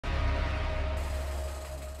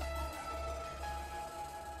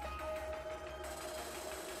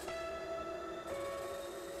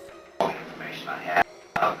I have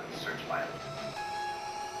search my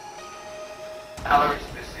Valerie's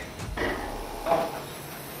missing. Oh.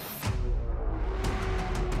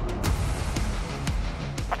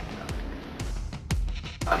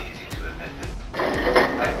 Not easy to admit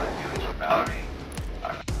that my feelings for Valerie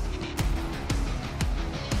are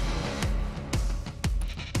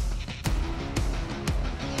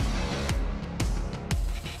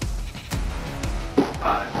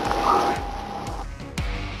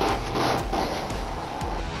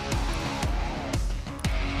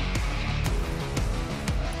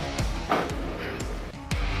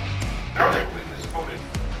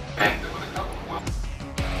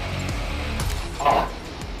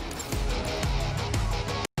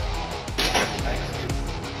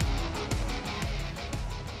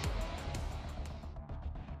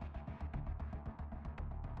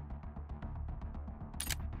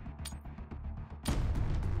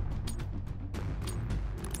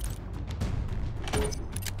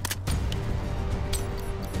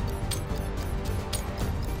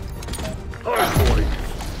Hardpoint.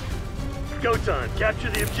 Go time. Capture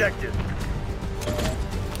the objective.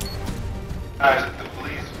 guys at the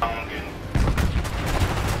police found in.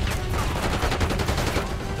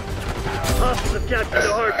 Hostiles have captured the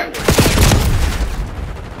hardpoint.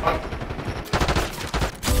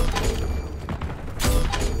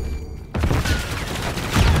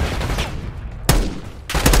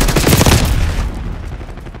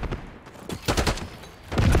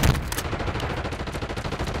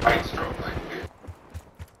 Right stroke like this.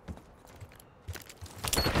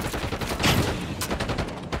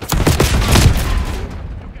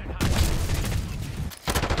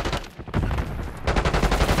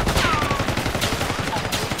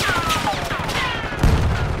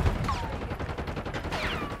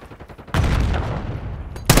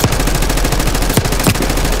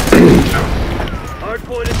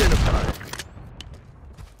 Hardpoint identified.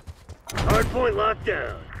 Hardpoint locked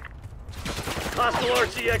down. Hostile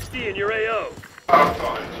RCXD in your AO. I'll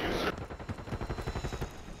call it to you, sir.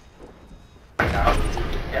 Right now?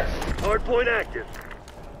 Yes. Hardpoint active.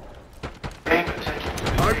 Paying attention to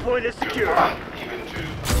the Hardpoint is secure. even to.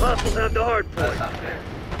 Hostiles have the That's hardpoint. not fair.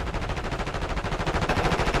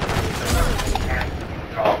 Can't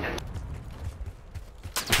call it.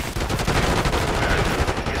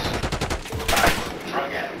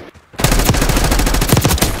 Drug addict.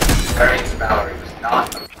 Burying Valerie was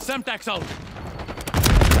not the Semtex out!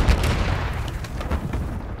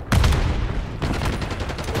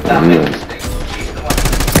 mistake. She's the one.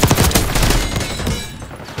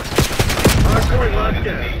 Hardpoint locked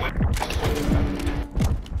down.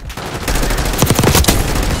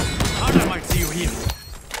 Hard I might see you here.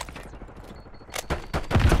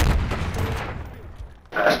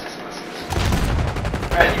 Fastest listens.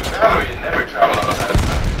 Man, you Valerie never travel outside of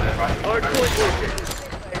that, right? Hardpoint located.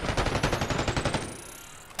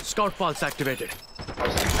 Scout pulse activated.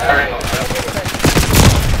 Carrying on that.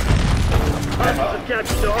 Hostiles have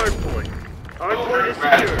captured the hardpoint. Hardpoint is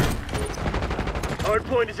secure.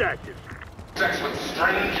 Hardpoint is active. Sex with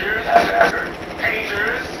strangers,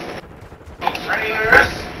 dangers, trainers.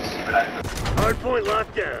 But I Hardpoint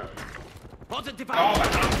locked down. Positive no, I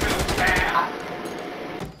don't feel bad.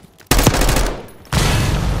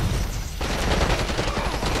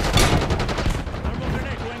 Thermal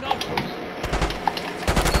grenade going out.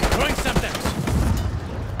 Throwing Semtex.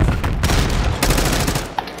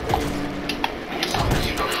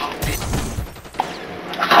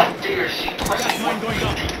 How dare she Gas question mine going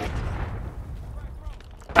up.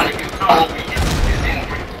 what you told me is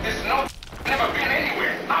angry. This no never been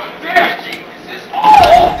anywhere. How dare she? This is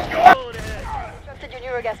all your Bullet ahead. Trusted your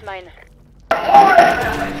Neurogas mine.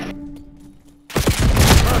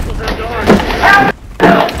 Hostiles have the hardpoint.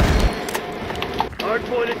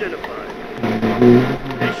 Hardpoint identified.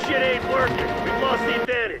 This shit ain't working. We've lost the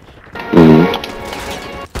advantage.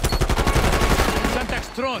 Semtex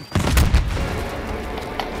thrown.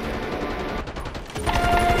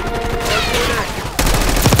 Hardpoint active.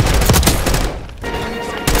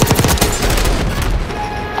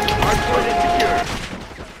 Hardpoint is secure.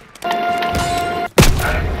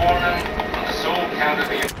 an informant on the sole count of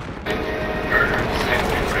the murder,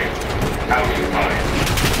 sexual rape. How do you find?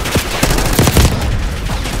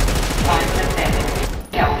 Find the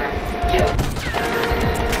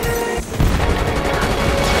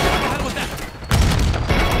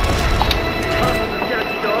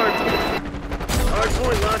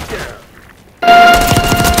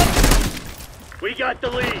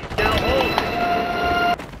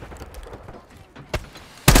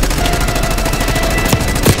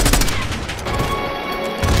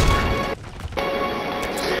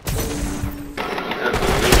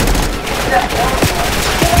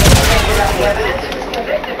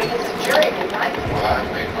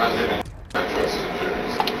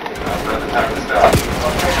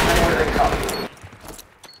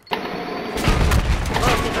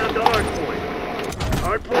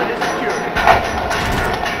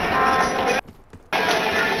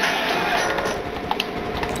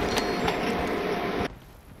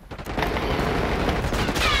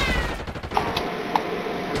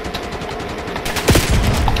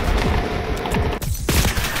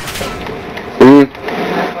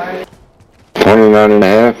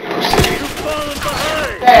 29.5. You've fallen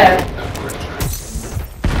behind!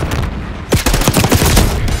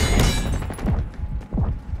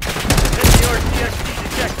 NDRCXD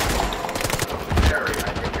detected. Harry,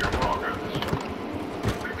 I think you're wrong on this one.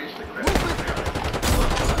 We reached the critical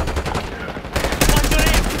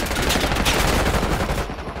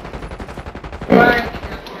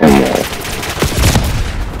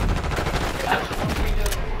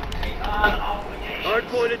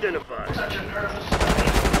Hardpoint identified. Such a nervous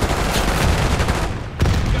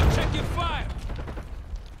Check your fire.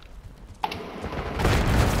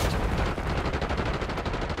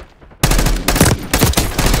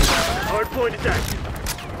 Hardpoint is active.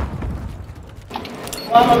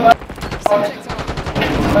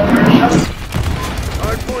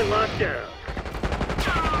 Hardpoint locked down.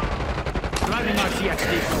 Driving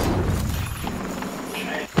RCXD.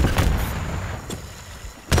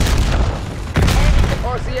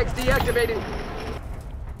 RCXD activating.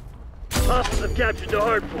 Hostiles have captured the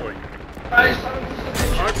hardpoint.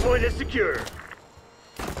 Hardpoint is secure.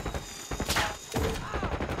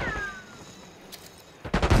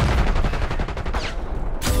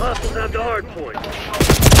 Hostiles have the hardpoint.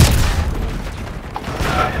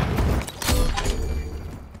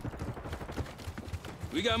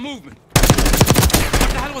 We got movement. What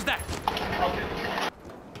the hell was that?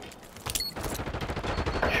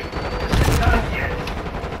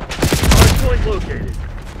 Hardpoint located.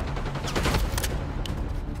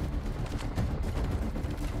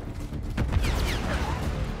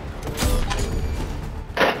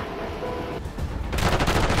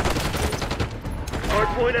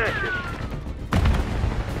 Hardpoint active.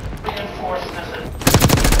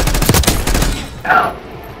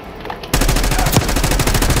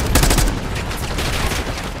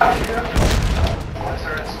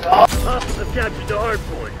 Hostiles have captured the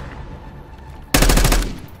hardpoint.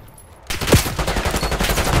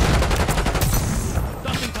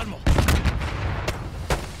 Dusting thermal.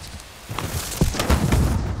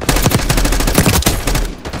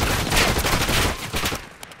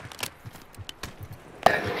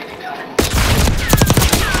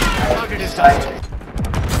 Target is dust.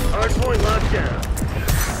 Hardpoint locked down.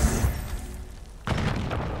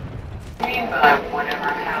 Meanwhile, whatever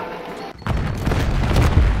happens.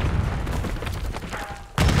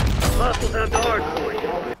 Hostiles have the hardpoint.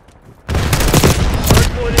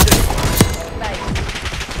 Hardpoint identified.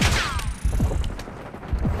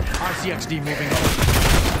 RCXD moving on.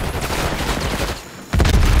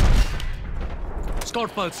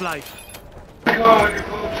 Scout pulse live.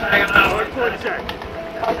 Hardpoint is active.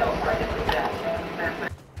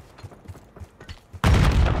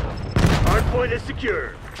 Hardpoint is secure.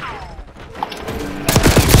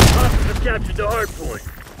 Hostiles have captured the hardpoint.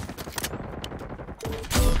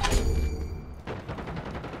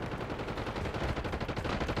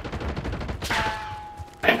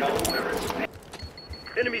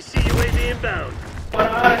 Enemy CUAV inbound.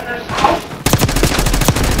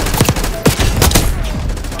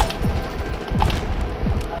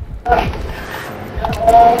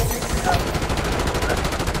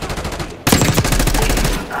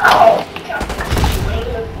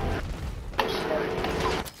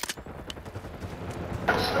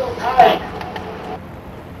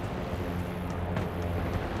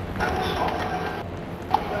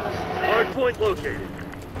 Hardpoint located.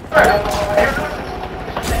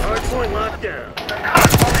 Hardpoint locked down.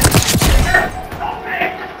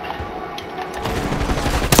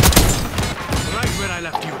 Right where I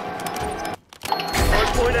left you.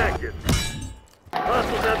 Hardpoint active.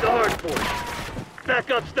 Hostiles have the hardpoint.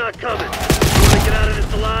 Backup's not coming. You want to get out of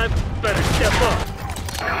this alive? Better step up.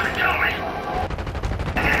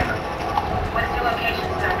 What's your location,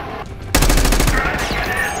 sir?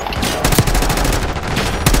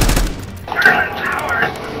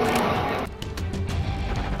 Towers!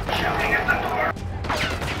 Shouting at the door.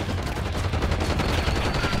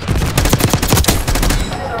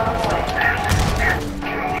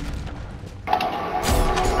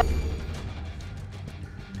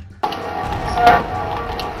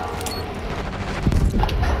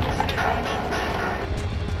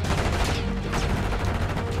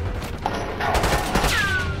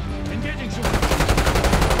 Engaging soon.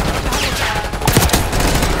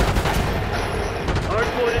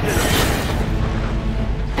 Hardpoint identified.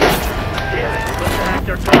 Damn it, must have hacked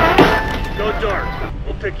our target. Go dark.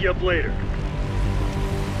 We'll pick you up later.